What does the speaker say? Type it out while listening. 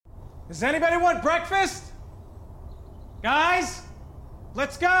Does anybody want breakfast? Guys,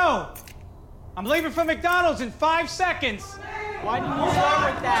 let's go. I'm leaving for McDonald's in 5 seconds. Why didn't you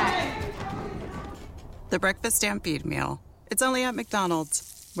start with that? The Breakfast Stampede Meal. It's only at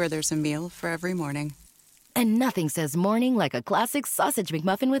McDonald's, where there's a meal for every morning. And nothing says morning like a classic sausage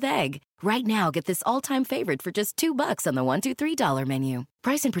McMuffin with egg. Right now, get this all-time favorite for just $2 on the $1, $2, $3 menu.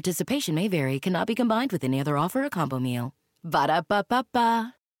 Price and participation may vary. Cannot be combined with any other offer or combo meal.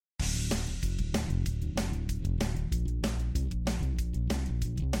 Ba-da-ba-ba-ba.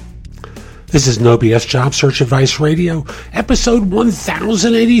 This is No BS Job Search Advice Radio, episode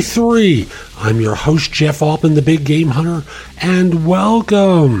 1083. I'm your host, Jeff Altman, the Big Game Hunter, and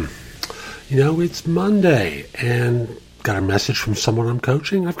welcome. You know, it's Monday, and got a message from someone I'm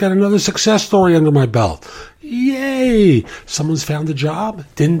coaching. I've got another success story under my belt. Yay! Someone's found a job.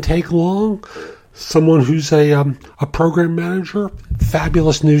 Didn't take long. Someone who's a program manager.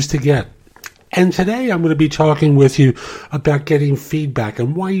 Fabulous news to get. And today I'm going to be talking with you about getting feedback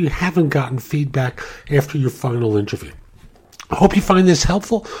and why you haven't gotten feedback after your final interview. I hope you find this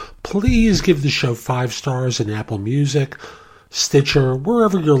helpful. Please give the show 5 stars in Apple Music, Stitcher,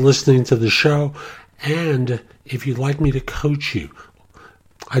 wherever you're listening to the show. And if you'd like me to coach you,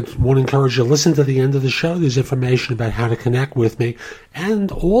 I want to encourage you to listen to the end of the show. There's information about how to connect with me.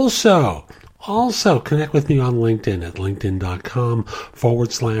 And also connect with me on LinkedIn at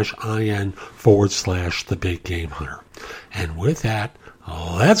linkedin.com/IN/the Big Game Hunter. And with that,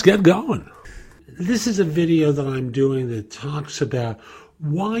 let's get going. This is a video that I'm doing that talks about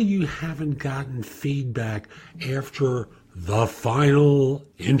why you haven't gotten feedback after the final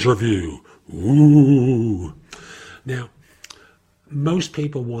interview. Ooh. Now, most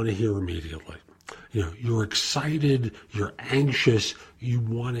people want to hear immediately. You know, you're excited, you're anxious, you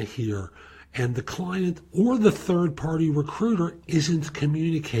want to hear, and the client or the third-party recruiter isn't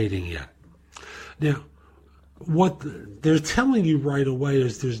communicating yet. Now, what they're telling you right away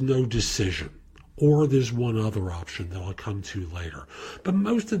is there's no decision, or there's one other option that I'll come to later. But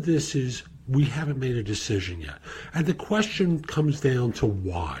most of this is we haven't made a decision yet. And the question comes down to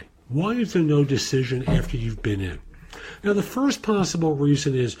why. Why is there no decision after you've been in? Now, the first possible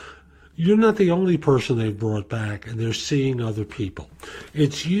reason is you're not the only person they've brought back, and they're seeing other people.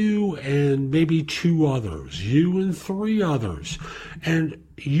 It's you and maybe 2 others, you and 3 others. And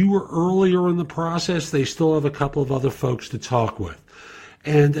you were earlier in the process, they still have a couple of other folks to talk with.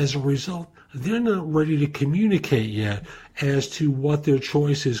 And as a result, they're not ready to communicate yet as to what their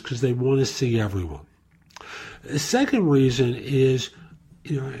choice is because they want to see everyone. The second reason is,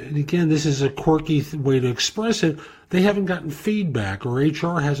 you know, and again, this is a quirky way to express it, they haven't gotten feedback, or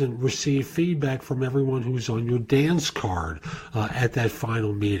HR hasn't received feedback from everyone who's on your dance card at that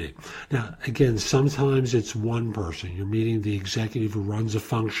final meeting. Now, again, sometimes it's one person. You're meeting the executive who runs a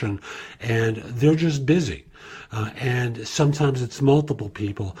function, and they're just busy. And sometimes it's multiple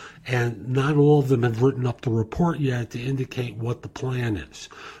people, and not all of them have written up the report yet to indicate what the plan is.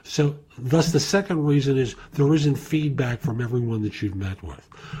 So, thus, the second reason is there isn't feedback from everyone that you've met with.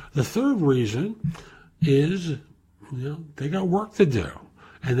 The third reason is, you know, they got work to do,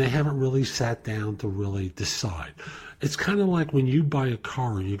 and they haven't really sat down to really decide. It's kind of like when you buy a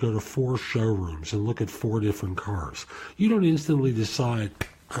car and you go to 4 showrooms and look at 4 different cars. You don't instantly decide,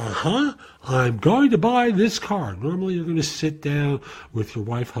 I'm going to buy this car. Normally you're going to sit down with your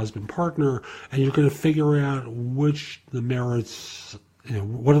wife, husband, partner, and you're going to figure out which the merits, you know,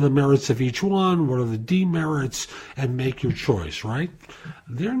 what are the merits of each one, what are the demerits, and make your choice, right?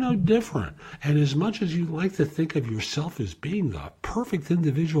 They're no different. And as much as you like to think of yourself as being the perfect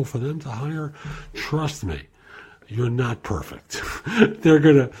individual for them to hire, trust me, you're not perfect. They're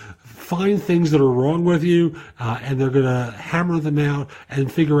going to find things that are wrong with you, and they're going to hammer them out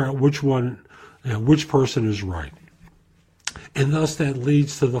and figure out which one, you know, which person is right. And thus that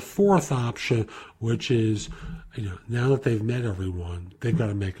leads to the fourth option, which is, you know, now that they've met everyone, they've got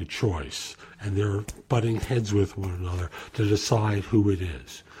to make a choice, and they're butting heads with one another to decide who it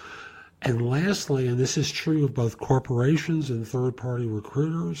is. And lastly, and this is true of both corporations and third-party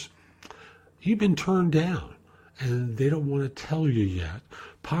recruiters, you've been turned down, and they don't want to tell you yet,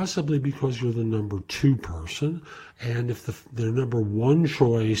 possibly because you're the number 2 person, and if their number 1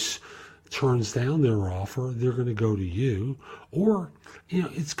 choice turns down their offer, they're going to go to you. Or, you know,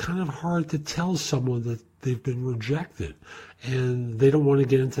 it's kind of hard to tell someone that they've been rejected, and they don't want to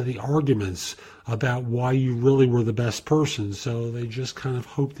get into the arguments about why you really were the best person, so they just kind of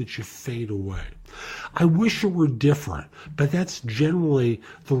hope that you fade away. I wish it were different, but that's generally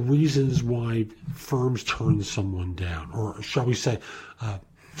the reasons why firms turn someone down, or shall we say,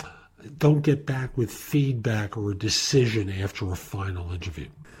 don't get back with feedback or a decision after a final interview.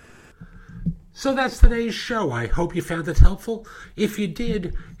 So that's today's show. I hope you found it helpful. If you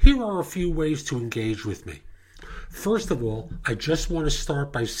did, here are a few ways to engage with me. First of all, I just want to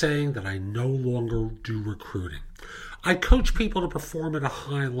start by saying that I no longer do recruiting. I coach people to perform at a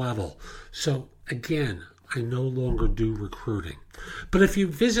high level. So again, I no longer do recruiting. But if you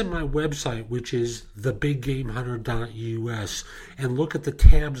visit my website, which is thebiggamehunter.us, and look at the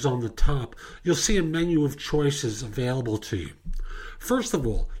tabs on the top, you'll see a menu of choices available to you. First of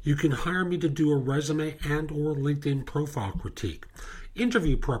all, you can hire me to do a resume and or LinkedIn profile critique,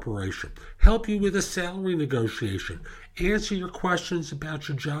 interview preparation, help you with a salary negotiation, answer your questions about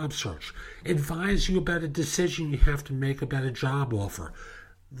your job search, advise you about a decision you have to make about a job offer.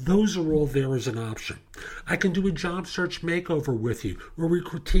 Those are all there as an option. I can do a job search makeover with you, where we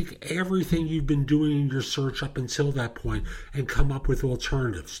critique everything you've been doing in your search up until that point and come up with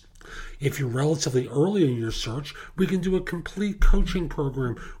alternatives. If you're relatively early in your search, we can do a complete coaching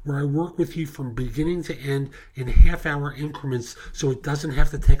program where I work with you from beginning to end in half-hour increments so it doesn't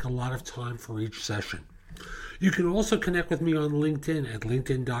have to take a lot of time for each session. You can also connect with me on LinkedIn at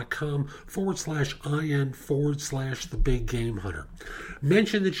linkedin.com/IN/TheBigGameHunter.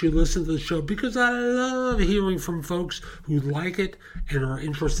 Mention that you listen to the show because I love hearing from folks who like it and are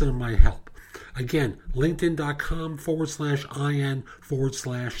interested in my help. Again,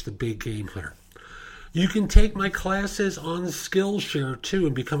 linkedin.com/IN/TheBigGameHunter. You can take my classes on Skillshare too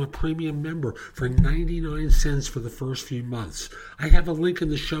and become a premium member for 99 cents for the first few months. I have a link in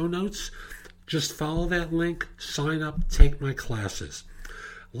the show notes. Just follow that link, sign up, take my classes.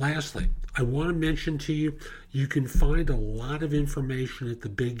 Lastly, I want to mention to you, you can find a lot of information at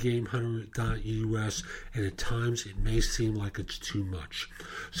thebiggamehunter.us, and at times it may seem like it's too much.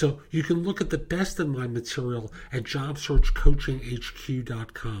 So you can look at the best of my material at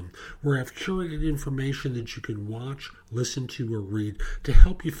JobSearchCoachingHQ.com, where I've curated information that you can watch, listen to, or read to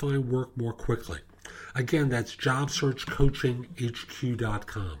help you find work more quickly. Again, that's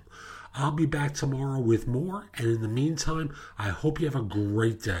JobSearchCoachingHQ.com. I'll be back tomorrow with more, and in the meantime, I hope you have a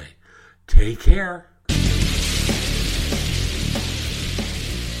great day. Take care.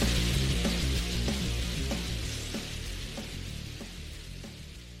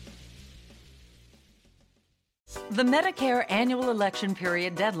 The Medicare annual election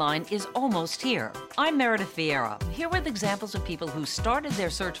period deadline is almost here. I'm Meredith Vieira, here with examples of people who started their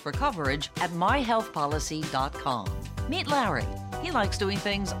search for coverage at myhealthpolicy.com. Meet Larry. He likes doing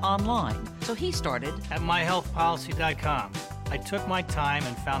things online, so he started at myhealthpolicy.com. I took my time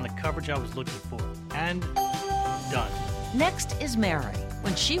and found the coverage I was looking for. And done. Next is Mary.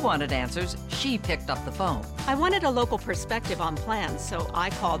 When she wanted answers, she picked up the phone. I wanted a local perspective on plans, so I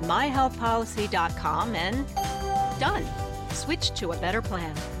called myhealthpolicy.com and done. Switched to a better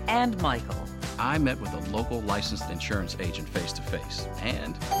plan. And Michael. I met with a local licensed insurance agent face-to-face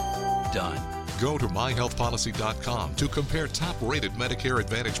and done. Go to myhealthpolicy.com to compare top-rated Medicare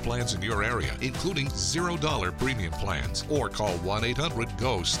Advantage plans in your area, including $0 premium plans, or call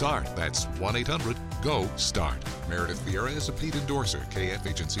 1-800-GO-START. That's 1-800-GO-START. Meredith Vieira is a paid endorser. KF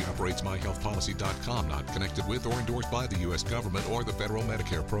Agency operates myhealthpolicy.com, not connected with or endorsed by the U.S. government or the federal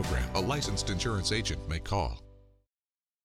Medicare program. A licensed insurance agent may call.